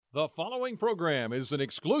The following program is an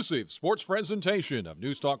exclusive sports presentation of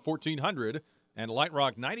News Talk 1400 and Light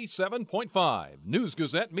Rock 97.5 News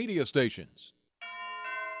Gazette media stations.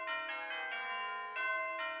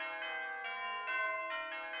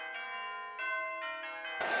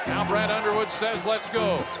 Now Brad Underwood says, let's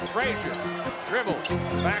go. Frazier dribbles,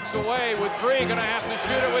 backs away with three, going to have to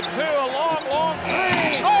shoot it with two. A long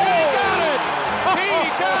three. Oh! He got it! He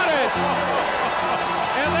got it!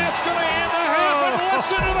 And that's going to end the half, and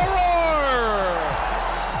listen to the roar!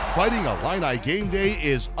 Fighting Illini Game Day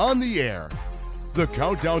is on the air. The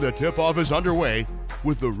countdown to tip-off is underway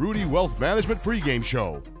with the Rudy Wealth Management pregame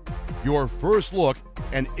show. Your first look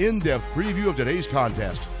and in-depth preview of today's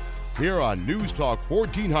contest. Here on News Talk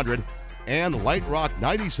 1400 and Light Rock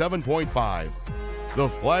 97.5. The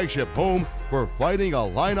flagship home for Fighting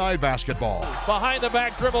Illini basketball. Behind the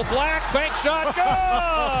back dribble, Black, bank shot, go!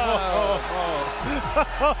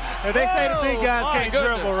 And they say the big guys can't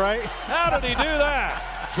dribble, right? How did he do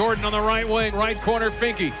that? Jordan on the right wing, right corner,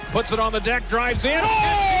 Finke puts it on the deck, drives in,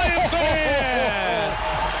 slams it in!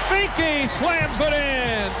 Finke slams it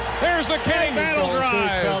in! Here's the Kenny Battle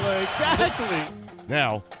drive! Exactly.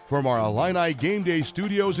 Now, from our Illini Game Day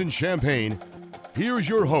studios in Champaign, here's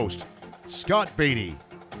your host, Scott Beatty.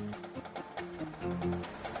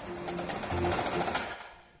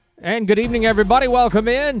 And good evening, everybody. Welcome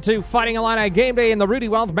in to Fighting Illini Game Day in the Rudy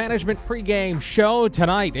Wealth Management pregame show.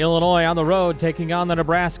 Tonight, Illinois on the road taking on the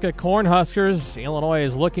Nebraska Cornhuskers. Illinois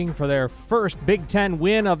is looking for their first Big Ten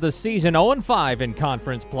win of the season, 0-5 in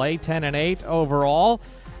conference play, 10-8 overall.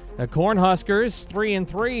 The Cornhuskers,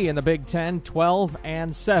 3-3 in the Big Ten,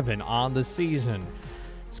 12-7 on the season.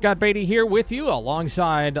 Scott Beatty here with you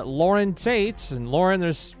alongside Lauren Tate. And Lauren,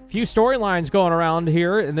 there's a few storylines going around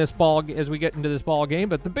here in this ball as we get into this ball game,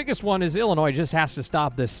 but the biggest one is Illinois just has to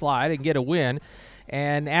stop this slide and get a win.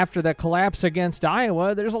 And after the collapse against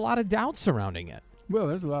Iowa, there's a lot of doubt surrounding it. Well,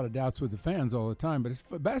 there's a lot of doubts with the fans all the time,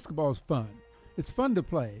 but basketball is fun. It's fun to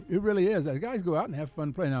play. It really is. The guys go out and have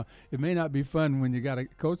fun playing. Now, it may not be fun when you got a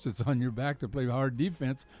coach that's on your back to play hard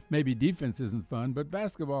defense. Maybe defense isn't fun, but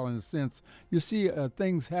basketball, in a sense, you see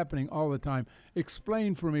things happening all the time.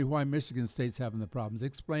 Explain for me why Michigan State's having the problems.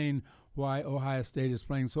 Explain why Ohio State is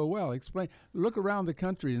playing so well. Look around the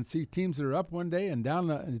country and see teams that are up one day and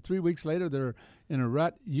down 3 weeks later they're in a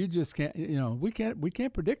rut. You just can't. We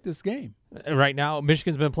can't predict this game. Right now,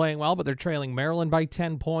 Michigan's been playing well, but they're trailing Maryland by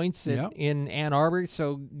 10 points in Ann Arbor,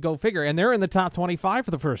 so go figure. And they're in the top 25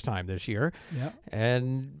 for the first time this year. Yeah.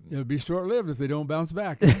 And it'll be short-lived if they don't bounce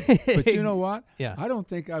back. But you know what? Yeah. I don't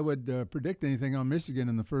think I would predict anything on Michigan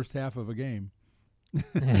in the first half of a game.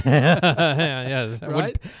 Yes,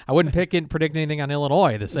 right? I wouldn't predict anything on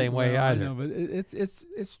Illinois the same way either. I know, but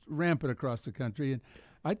it's rampant across the country, and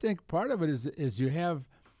I think part of it is you have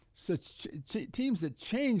such teams that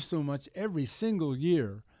change so much every single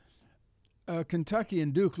year. Kentucky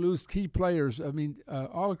and Duke lose key players. I mean,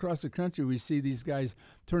 all across the country we see these guys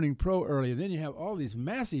turning pro early, and then you have all these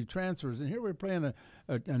massive transfers. And here we're playing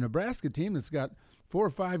a Nebraska team that's got 4 or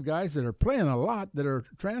 5 guys that are playing a lot that are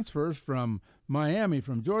transfers from Miami,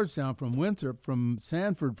 from Georgetown, from Winthrop, from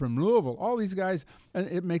Sanford, from Louisville. All these guys, and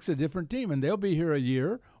it makes a different team. And they'll be here a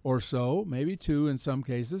year or so, maybe 2 in some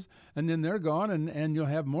cases, and then they're gone, and you'll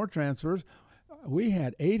have more transfers. We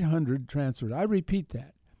had 800 transfers. I repeat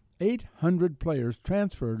that. 800 players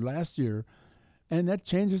transferred last year, and that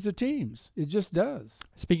changes the teams. It just does.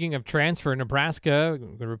 Speaking of transfer, Nebraska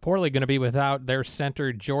reportedly going to be without their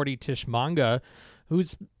center, Jordy Tishmanga,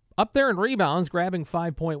 who's up there in rebounds, grabbing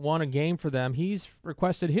 5.1 a game for them. He's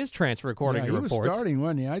requested his transfer, according to reports. He was starting,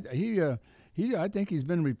 wasn't he? I think he's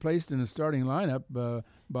been replaced in the starting lineup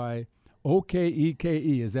by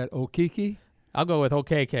Okeke. Is that Okeke? I'll go with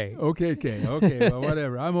OKK. OKK. Okay, well,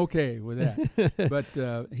 whatever. I'm okay with that.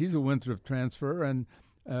 But he's a Winthrop transfer, and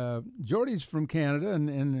Jordy's from Canada,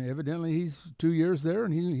 and evidently he's 2 years there,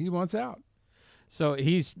 and he wants out. So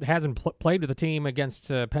he hasn't played with the team against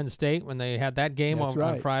Penn State when they had that game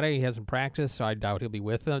on Friday. He hasn't practiced, so I doubt he'll be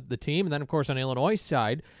with the team. And then, of course, on Illinois'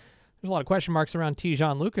 side, there's a lot of question marks around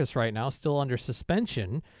Te'Jon Lucas right now, still under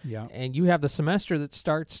suspension. Yeah. And you have the semester that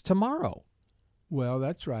starts tomorrow. Well,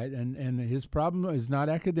 that's right, and his problem is not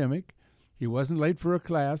academic. He wasn't late for a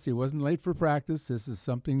class. He wasn't late for practice. This is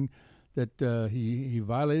something that he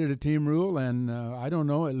violated a team rule, and I don't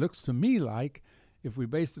know. It looks to me like if we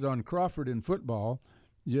based it on Crawford in football,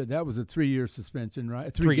 that was a 3-year suspension,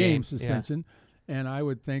 right? 3-game suspension, and I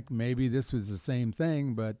would think maybe this was the same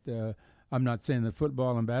thing, but I'm not saying that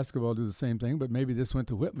football and basketball do the same thing, but maybe this went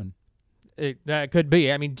to Whitman. That could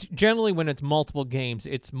be. I mean, generally when it's multiple games,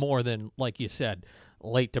 it's more than, like you said,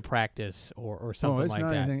 late to practice or something like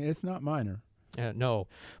that. It's not minor. No,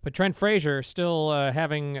 but Trent Frazier still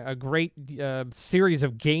having a great series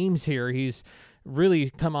of games here. He's really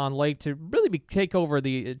come on late to really take over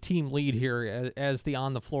the team lead here as the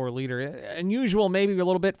on-the-floor leader. Unusual maybe a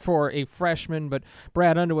little bit for a freshman, but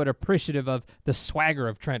Brad Underwood appreciative of the swagger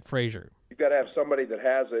of Trent Frazier. You've got to have somebody that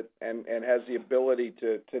has it and has the ability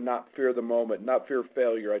to not fear the moment, not fear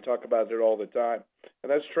failure. I talk about it all the time.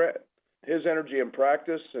 And that's Trent. His energy in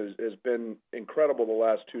practice has been incredible the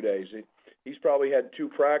last 2 days. He's probably had 2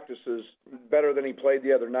 practices better than he played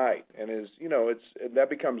the other night, and that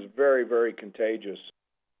becomes very, very contagious.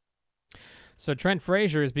 So Trent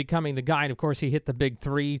Frazier is becoming the guy, and of course he hit the big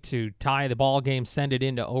 3 to tie the ball game, send it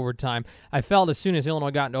into overtime. I felt as soon as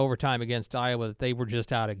Illinois got into overtime against Iowa that they were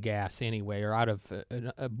just out of gas anyway, or out of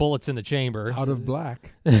bullets in the chamber. Out of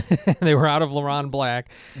black. They were out of LeRon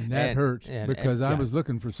Black. And that hurt because I was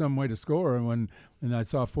looking for some way to score, and when I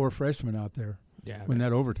saw 4 freshmen out there. Yeah, when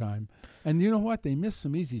that overtime. And you know what? They missed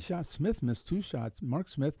some easy shots. Smith missed 2 shots. Mark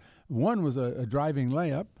Smith. One was a driving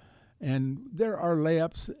layup. And there are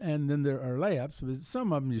layups, and then there are layups.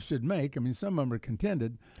 Some of them you should make. I mean, some of them are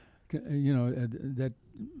contended, that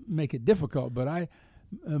make it difficult. But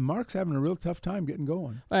Mark's having a real tough time getting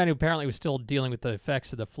going. And apparently was still dealing with the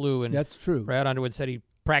effects of the flu. And that's true. Brad Underwood said he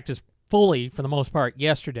practiced fully, for the most part,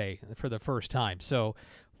 yesterday for the first time. So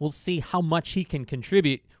we'll see how much he can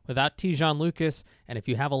contribute without Te'Jon Lucas. And if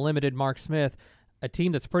you have a limited Mark Smith, a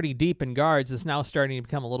team that's pretty deep in guards is now starting to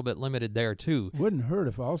become a little bit limited there, too. Wouldn't hurt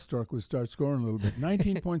if Allstork would start scoring a little bit.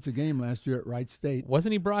 19 points a game last year at Wright State.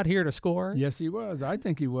 Wasn't he brought here to score? Yes, he was. I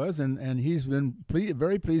think he was, and he's been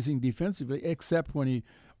very pleasing defensively, except when he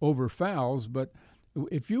over-fouls. But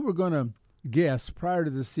if you were going to guess prior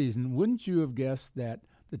to the season, wouldn't you have guessed that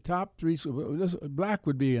the top 3 – Black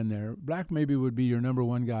would be in there. Black maybe would be your number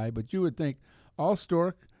 1 guy, but you would think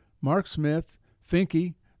Allstork, Mark Smith,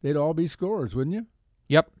 Finke, they'd all be scorers, wouldn't you?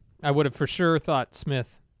 Yep. I would have for sure thought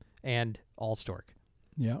Smith and Allstork.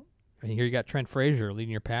 Yeah. And here you got Trent Frazier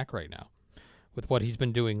leading your pack right now with what he's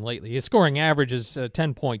been doing lately. His scoring average is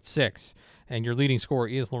 10.6, and your leading scorer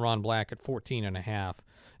is LeRon Black at 14.5.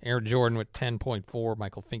 Aaron Jordan with 10.4,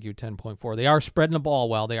 Michael Finke 10.4. They are spreading the ball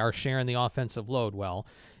well. They are sharing the offensive load well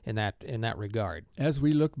in that regard. As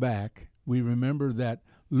we look back, we remember that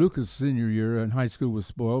Lucas' senior year in high school was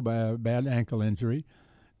spoiled by a bad ankle injury.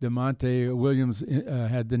 DeMonte Williams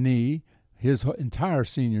had the knee his entire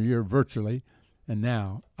senior year virtually. And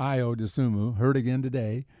now Ayo Dosunmu hurt again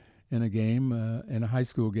today in a game, in a high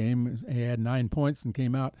school game. He had 9 points and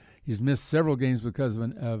came out. He's missed several games because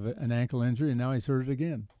of an ankle injury, and now he's hurt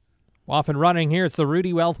again. Off and running here. It's the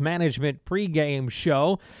Rudy Wealth Management pregame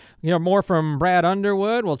show. More from Brad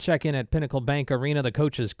Underwood. We'll check in at Pinnacle Bank Arena, the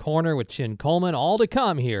Coach's Corner with Chin Coleman. All to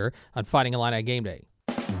come here on Fighting Illini Game Day.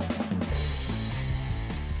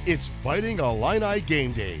 It's Fighting Illini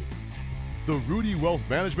Game Day. The Rudy Wealth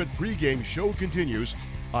Management pregame show continues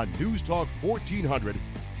on News Talk 1400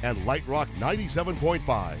 and Light Rock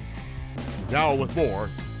 97.5. Now with more,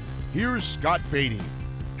 here's Scott Beatty.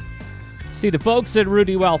 See the folks at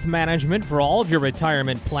Rudy Wealth Management for all of your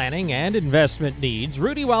retirement planning and investment needs.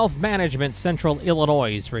 Rudy Wealth Management, Central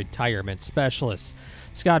Illinois' retirement specialists.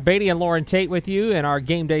 Scott Beatty and Lauren Tate with you in our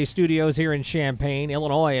game day studios here in Champaign,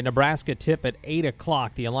 Illinois. And Nebraska tip at 8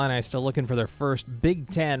 o'clock. The Illini still looking for their first Big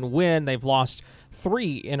Ten win. They've lost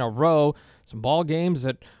 3 in a row. Some ball games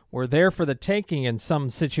that were there for the taking in some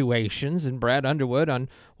situations. And Brad Underwood on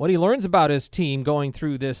what he learns about his team going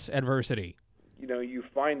through this adversity. You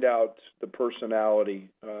find out the personality.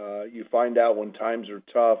 You find out when times are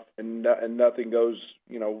tough and nothing goes,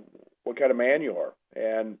 what kind of man you are.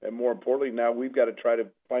 And more importantly, now we've got to try to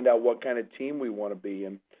find out what kind of team we want to be.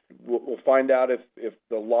 And we'll find out if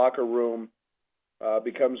the locker room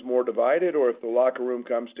becomes more divided or if the locker room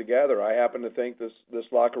comes together. I happen to think this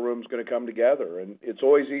locker room is going to come together. And it's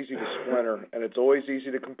always easy to splinter, and it's always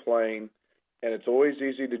easy to complain. And it's always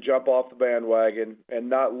easy to jump off the bandwagon and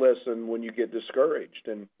not listen when you get discouraged.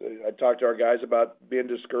 And I talked to our guys about being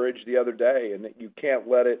discouraged the other day, and that you can't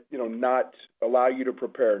let it, not allow you to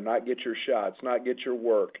prepare, not get your shots, not get your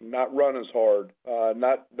work, not run as hard,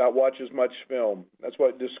 not watch as much film. That's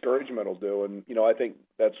what discouragement will do. And, I think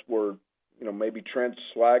that's where, maybe Trent's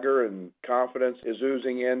swagger and confidence is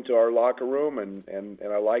oozing into our locker room, and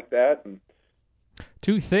I like that. And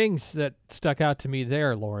 2 things that stuck out to me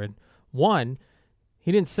there, Lauren. One,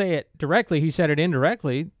 he didn't say it directly. He said it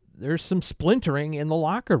indirectly. There's some splintering in the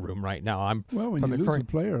locker room right now. When you lose a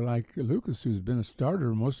player like Lucas, who's been a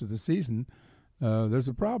starter most of the season, there's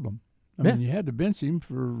a problem. I mean, you had to bench him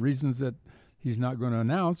for reasons that he's not going to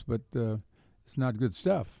announce, but it's not good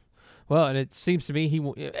stuff. Well, and it seems to me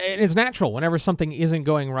it's natural. Whenever something isn't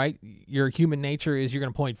going right, your human nature is you're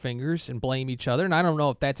going to point fingers and blame each other. And I don't know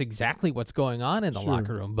if that's exactly what's going on in the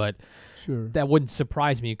locker room, but that wouldn't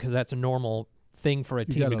surprise me because that's a normal thing for a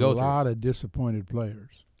team to go through. You got a lot of disappointed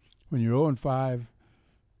players. When you're 0-5,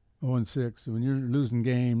 0-6, when you're losing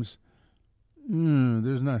games,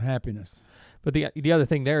 there's not happiness. But the other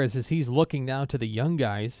thing there is he's looking now to the young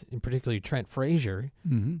guys, in particular Trent Frazier,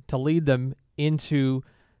 to lead them into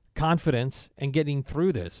confidence and getting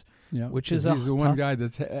through this. Yeah, which is he's the one guy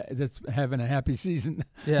that's having a happy season.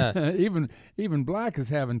 Yeah, even Black is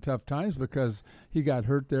having tough times because he got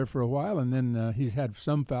hurt there for a while, and then he's had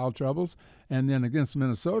some foul troubles. And then against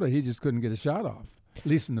Minnesota, he just couldn't get a shot off, at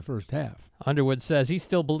least in the first half. Underwood says he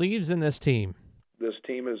still believes in this team. This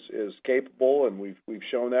team is capable, and we've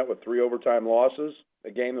shown that with 3 overtime losses. A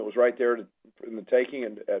game that was right there in the taking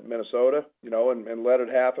at Minnesota, and led at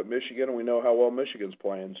half at Michigan, and we know how well Michigan's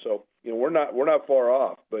playing. So, we're not far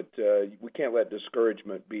off, but we can't let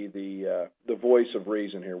discouragement be the voice of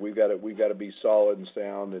reason here. We've got to be solid and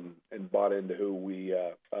sound and bought into who we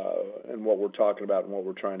and what we're talking about and what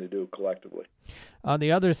we're trying to do collectively. On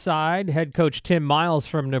the other side, head coach Tim Miles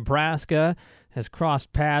from Nebraska has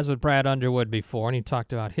crossed paths with Brad Underwood before, and he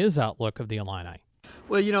talked about his outlook of the Illini.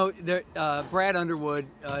 Well, Brad Underwood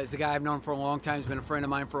is a guy I've known for a long time. He's been a friend of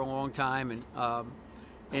mine for a long time,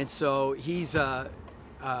 and so he's a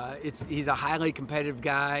highly competitive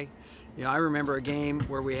guy. I remember a game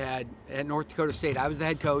where we had at North Dakota State. I was the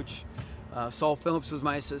head coach. Saul Phillips was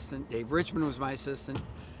my assistant. Dave Richmond was my assistant,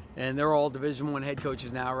 and they're all Division I head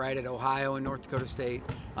coaches now, right at Ohio and North Dakota State.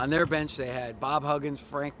 On their bench, they had Bob Huggins,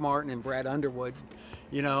 Frank Martin, and Brad Underwood.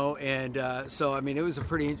 So it was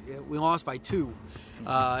we lost by 2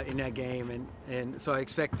 in that game, and so I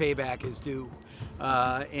expect payback is due.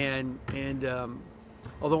 Although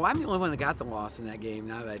I'm the only one that got the loss in that game,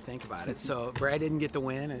 now that I think about it. So Brad didn't get the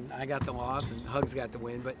win, and I got the loss, and Hugs got the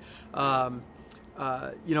win. But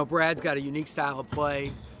Brad's got a unique style of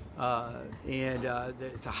play,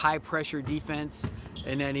 it's a high-pressure defense,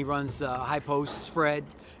 and then he runs high post spread,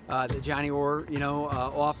 the Johnny Orr,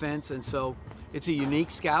 offense, and so it's a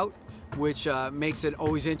unique scout, which makes it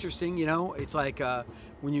always interesting. It's like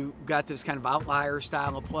when you got this kind of outlier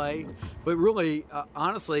style of play. But really,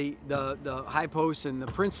 honestly, the high post and the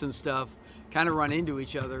Princeton stuff kind of run into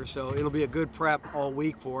each other. So it'll be a good prep all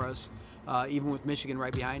week for us, even with Michigan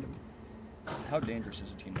right behind them. How dangerous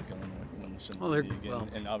is a team like Illinois when they're again,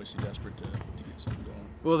 and obviously desperate to get something going?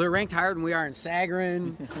 Well, they're ranked higher than we are in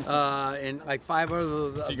Sagarin and like 5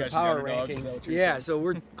 of the power rankings. Yeah, so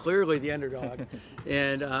we're clearly the underdog,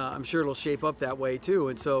 and I'm sure it'll shape up that way too.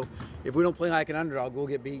 And so if we don't play like an underdog, we'll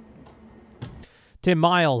get beat. Tim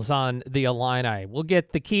Miles on the Illini. We'll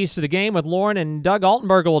get the keys to the game with Lauren, and Doug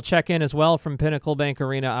Altenberger will check in as well from Pinnacle Bank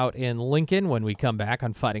Arena out in Lincoln when we come back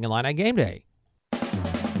on Fighting Illini Game Day.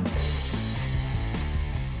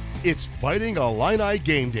 It's Fighting Illini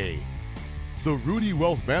Game Day. The Rudy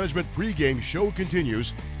Wealth Management pregame show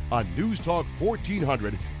continues on News Talk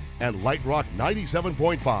 1400 and Light Rock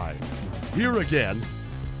 97.5. Here again,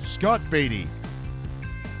 Scott Beatty.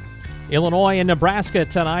 Illinois and Nebraska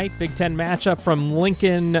tonight. Big Ten matchup from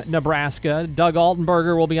Lincoln, Nebraska. Doug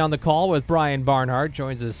Altenberger will be on the call with Brian Barnhart.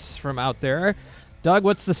 Joins us from out there. Doug,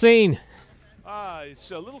 what's the scene?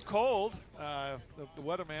 It's a little cold. The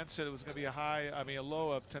weatherman said it was going to be a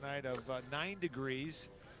low of tonight of 9 degrees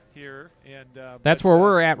here. And that's where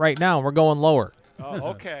we're at right now. We're going lower.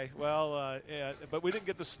 Oh, okay. Well, but we didn't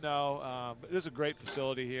get the snow. It is a great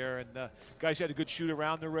facility here, and guys had a good shoot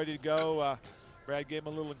around. They're ready to go. Brad gave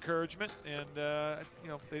them a little encouragement, and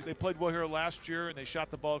they played well here last year, and they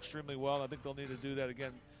shot the ball extremely well. I think they'll need to do that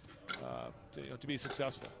again to be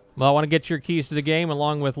successful. Well, I want to get your keys to the game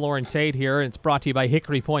along with Lauren Tate here. It's brought to you by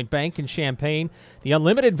Hickory Point Bank in Champaign. The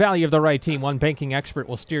unlimited value of the right team. One banking expert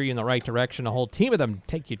will steer you in the right direction. A whole team of them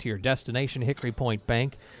take you to your destination. Hickory Point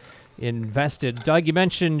Bank invested. Doug, you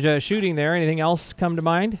mentioned shooting there. Anything else come to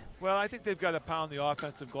mind? Well, I think they've got to pound the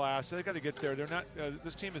offensive glass. They've got to get there. They're not.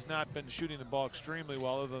 This team has not been shooting the ball extremely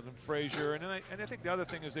well, other than Frazier. And I think the other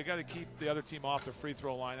thing is they got to keep the other team off the free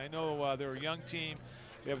throw line. I know they're a young team.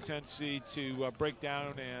 They have a tendency to break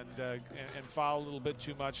down and foul a little bit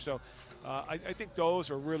too much. So I think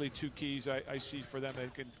those are really 2 keys I see for them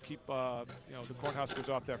that can keep the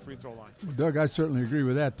Cornhuskers off that free throw line. Well, Doug, I certainly agree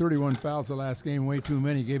with that. 31 fouls the last game, way too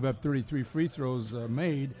many. Gave up 33 free throws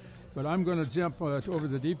made. But I'm going to jump over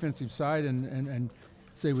the defensive side and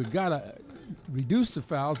say we've got to reduce the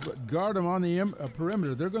fouls, but guard them on the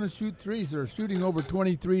perimeter. They're going to shoot threes. They're shooting over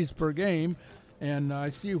 20 threes per game. And I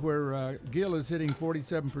see where Gill is hitting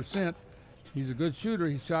 47%, He's a good shooter.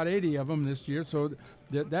 He shot 80 of them this year. So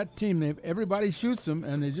that team, everybody shoots them,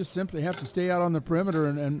 and they just simply have to stay out on the perimeter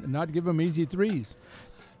and not give them easy threes.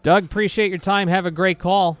 Doug, appreciate your time. Have a great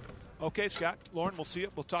call. Okay, Scott. Lauren, we'll see you.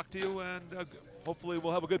 We'll talk to you, and hopefully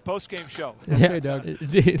we'll have a good post-game show. Okay, Doug.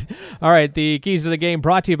 Indeed. All right, the keys to the game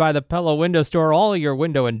brought to you by the Pella Window Store. All your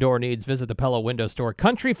window and door needs, visit the Pella Window Store,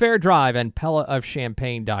 Country Fair Drive, and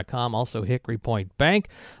PellaofChampaign.com. Also, Hickory Point Bank.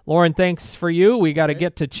 Lauren, thanks for you. We got to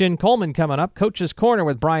get to Chin Coleman coming up. Coach's Corner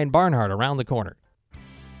with Brian Barnhart around the corner.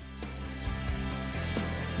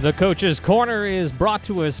 The Coach's Corner is brought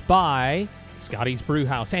to us by Scotty's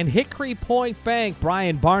Brewhouse and Hickory Point Bank.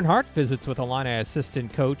 Brian Barnhart visits with Illini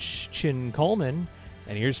assistant coach Chin Coleman.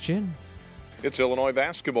 And here's Chin. It's Illinois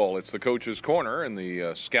basketball. It's the Coach's Corner, and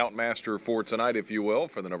the scoutmaster for tonight, if you will,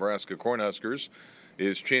 for the Nebraska Cornhuskers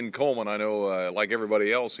is Chin Coleman. I know, like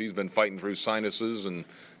everybody else, he's been fighting through sinuses and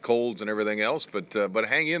colds and everything else, but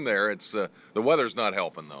hang in there. It's the weather's not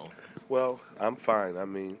helping, though. Well, I'm fine. I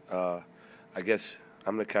mean, I guess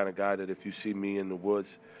I'm the kind of guy that if you see me in the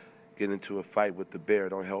woods get into a fight with the bear,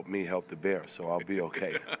 don't help me help the bear, so I'll be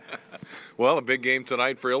okay. Well, a big game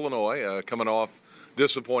tonight for Illinois, coming off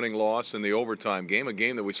disappointing loss in the overtime game, a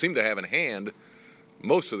game that we seem to have in hand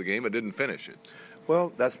most of the game, but didn't finish it.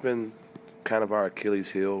 Well, that's been kind of our Achilles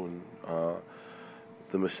heel, and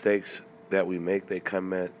the mistakes that we make, they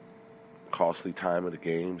come at costly time of the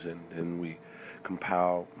games, and we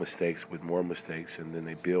compile mistakes with more mistakes, and then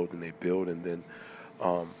they build, and then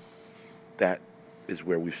that is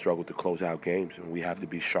where we struggle to close out games, and we have to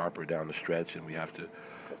be sharper down the stretch, and we have to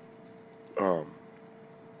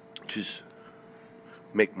just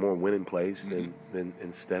make more winning plays than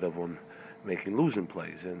instead of on making losing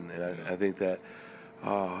plays. And I think that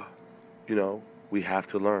we have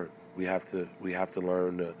to learn. We have to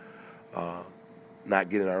learn to not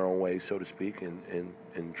get in our own way, so to speak,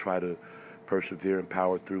 and try to persevere and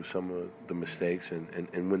power through some of the mistakes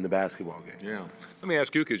and win the basketball game. Yeah. Let me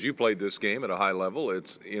ask you, because you played this game at a high level,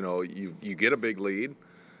 it's, you get a big lead.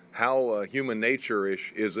 How human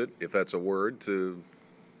nature-ish is it, if that's a word, to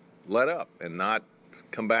let up and not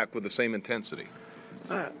come back with the same intensity?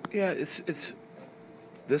 Yeah, it's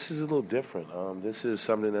this is a little different. This is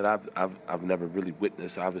something that I've never really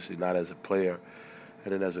witnessed, obviously not as a player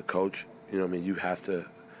and then as a coach. You have to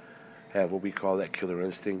have what we call that killer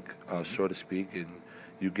instinct, so to speak, and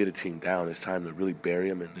you get a team down, it's time to really bury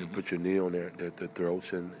them and put your knee on their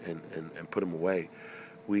throats and put them away.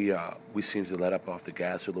 We seem to let up off the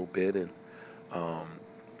gas a little bit, and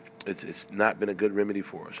it's not been a good remedy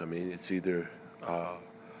for us. I mean, it's either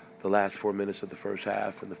the last 4 minutes of the first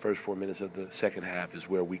half and the first 4 minutes of the second half is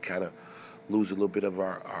where we kind of lose a little bit of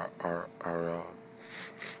our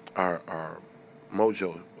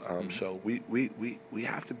mojo. So we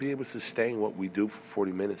have to be able to sustain what we do for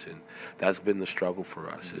 40 minutes, and that's been the struggle for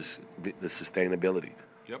us, is the sustainability.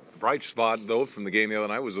 Yep. Bright spot, though, from the game the other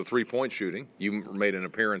night was the three-point shooting. You made an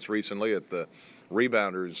appearance recently at the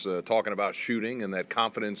Rebounders talking about shooting and that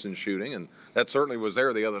confidence in shooting, and that certainly was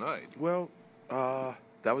there the other night. Well,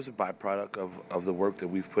 that was a byproduct of the work that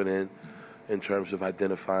we've put in terms of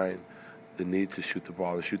identifying the need to shoot the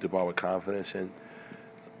ball and shoot the ball with confidence. And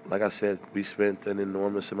like I said, we spent an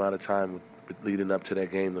enormous amount of time leading up to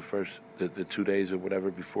that game, the 2 days or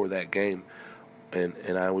whatever before that game,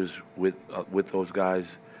 and I was with those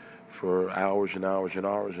guys for hours and hours and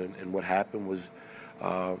hours. And what happened was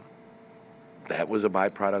that was a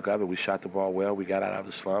byproduct of it. We shot the ball well, we got out of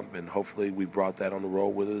the slump, and hopefully we brought that on the road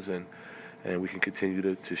with us, and we can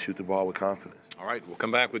continue to shoot the ball with confidence. All right, we'll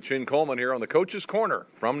come back with Chin Coleman here on the Coach's Corner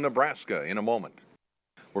from Nebraska in a moment.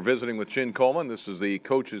 We're visiting with Chin Coleman. This is the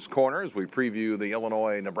Coach's Corner as we preview the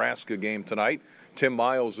Illinois-Nebraska game tonight. Tim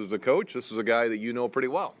Miles is the coach. This is a guy that you know pretty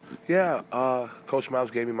well. Yeah, Coach Miles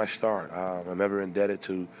gave me my start. I'm ever indebted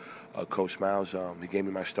to Coach Miles. He gave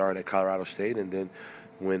me my start at Colorado State, and then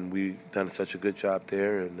when we done such a good job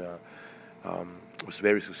there and was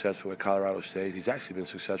very successful at Colorado State. He's actually been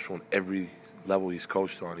successful on every level he's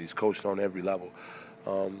coached on. He's coached on every level.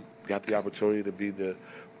 Got the opportunity to be the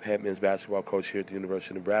head men's basketball coach here at the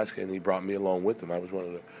University of Nebraska, and he brought me along with him. I was one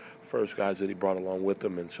of the first guys that he brought along with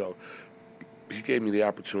him, and so he gave me the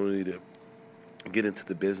opportunity to get into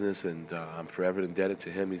the business, and I'm forever indebted to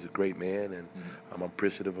him. He's a great man, and I'm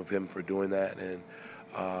appreciative of him for doing that. And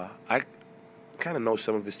I kind of know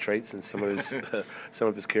some of his traits and some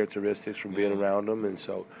of his characteristics from being around him, and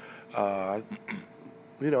so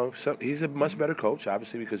he's a much better coach,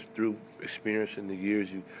 obviously, because through experience in the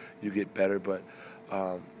years you get better. But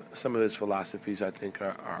some of his philosophies, I think,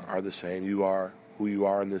 are the same. You are who you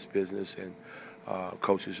are in this business, and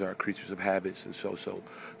coaches are creatures of habits, and so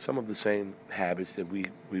some of the same habits that we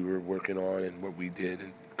were working on and what we did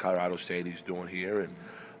in Colorado State, he's doing here, and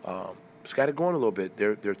it's got it going a little bit.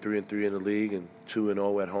 They're 3-3 in the league and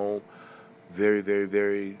 2-0 at home. Very, very,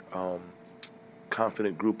 very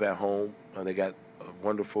confident group at home. They got a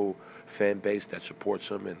wonderful fan base that supports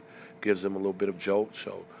them and gives them a little bit of jolt.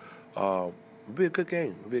 So it'll be a good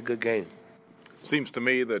game. It'll be a good game. Seems to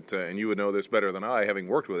me that, and you would know this better than I, having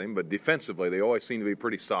worked with him, but defensively they always seem to be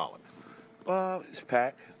pretty solid. It's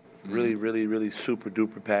packed. Really, really, really super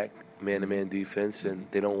duper packed man-to-man defense, and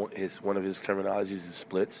they don't want one of his terminologies is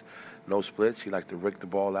splits. No splits. He likes to rake the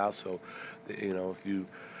ball out. So, if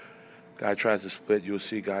guy tries to split, you'll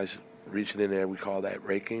see guys reaching in there. We call that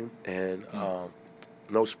raking. And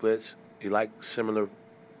no splits. He likes similar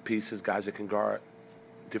pieces, guys that can guard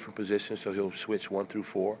different positions. So he'll switch 1 through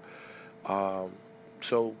 4.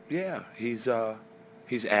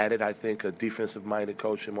 He's added, I think, a defensive-minded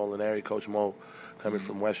coach in Molinari. Coach Mo, coming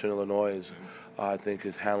from Western Illinois, I think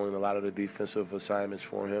is handling a lot of the defensive assignments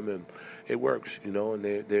for him, and it works, and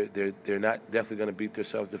they're not definitely going to beat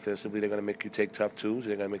themselves defensively. They're going to make you take tough twos.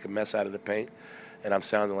 They're going to make a mess out of the paint. And I'm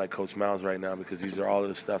sounding like Coach Miles right now because these are all of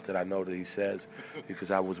the stuff that I know that he says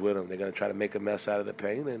because I was with him. They're going to try to make a mess out of the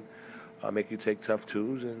paint and make you take tough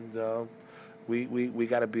twos, and we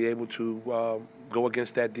got to be able to go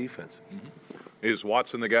against that defense. Is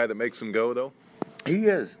Watson the guy that makes them go, though? He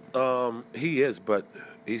is, but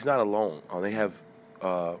he's not alone. They have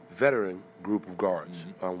a veteran group of guards,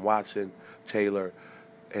 Watson, Taylor,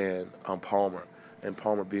 and Palmer. And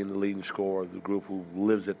Palmer being the leading scorer of the group who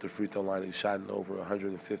lives at the free throw line. He's shot over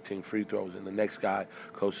 115 free throws. And the next guy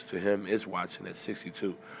closest to him is Watson at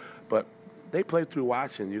 62. But they play through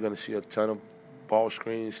Watson. You're going to see a ton of ball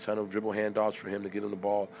screens, ton of dribble handoffs for him to get him the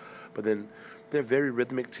ball. But then they're a very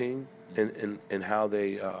rhythmic team in how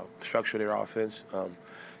they structure their offense.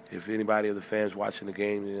 If anybody of the fans watching the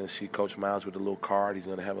game, you're going to see Coach Miles with a little card. He's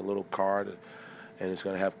going to have a little card, and it's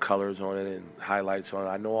going to have colors on it and highlights on it.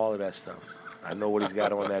 I know all of that stuff. I know what he's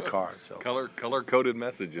got on that card. So color-coded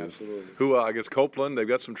messages. Absolutely. Who, I guess Copeland, they've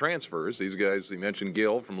got some transfers. These guys, you mentioned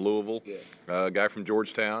Gill from Louisville, a guy from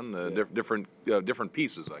Georgetown, different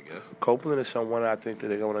pieces, I guess. Copeland is someone I think that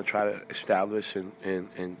they're going to try to establish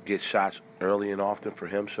and get shots early and often for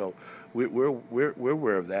him. So we're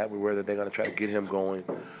aware of that. We're aware that they're going to try to get him going.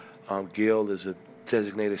 Gill is a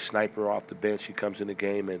designated sniper off the bench. He comes in the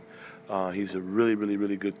game, and he's a really, really,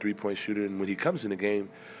 really good three-point shooter. And when he comes in the game,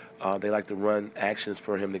 they like to run actions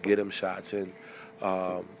for him to get him shots. And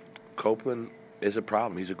Copeland is a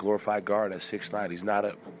problem. He's a glorified guard at 6'9". He's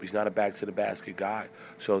not a back-to-the-basket guy.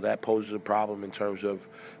 So that poses a problem in terms of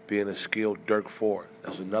being a skilled Dirk Four.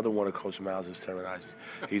 That's another one of Coach Miles' terminology.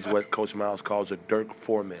 He's what Coach Miles calls a Dirk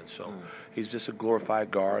Foreman. So he's just a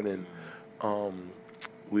glorified guard, and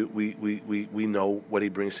we know what he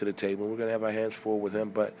brings to the table. We're going to have our hands full with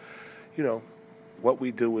him. But, what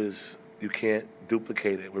we do is you can't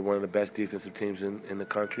duplicate it. We're one of the best defensive teams in the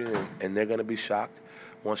country, and they're going to be shocked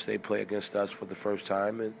once they play against us for the first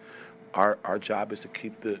time. And our job is to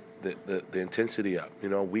keep the intensity up.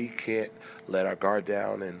 We can't let our guard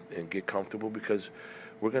down and get comfortable because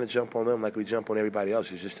we're going to jump on them like we jump on everybody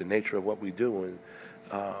else. It's just the nature of what we do,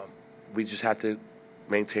 and we just have to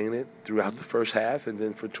maintain it throughout the first half and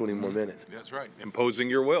then for 20 more minutes. That's right. Imposing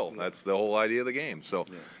your will. That's the whole idea of the game. So,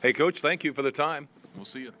 Hey, Coach, thank you for the time. We'll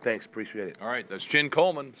see you. Thanks. Appreciate it. All right. That's Chin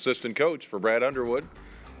Coleman, assistant coach for Brad Underwood.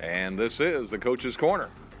 And this is the Coach's Corner.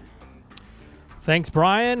 Thanks,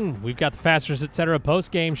 Brian. We've got the Fasters Etc.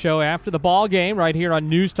 post-game show after the ball game right here on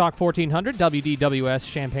News Talk 1400,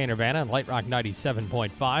 WDWS Champaign-Urbana, and Light Rock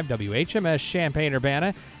 97.5, WHMS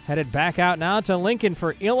Champaign-Urbana. Headed back out now to Lincoln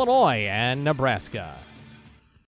for Illinois and Nebraska.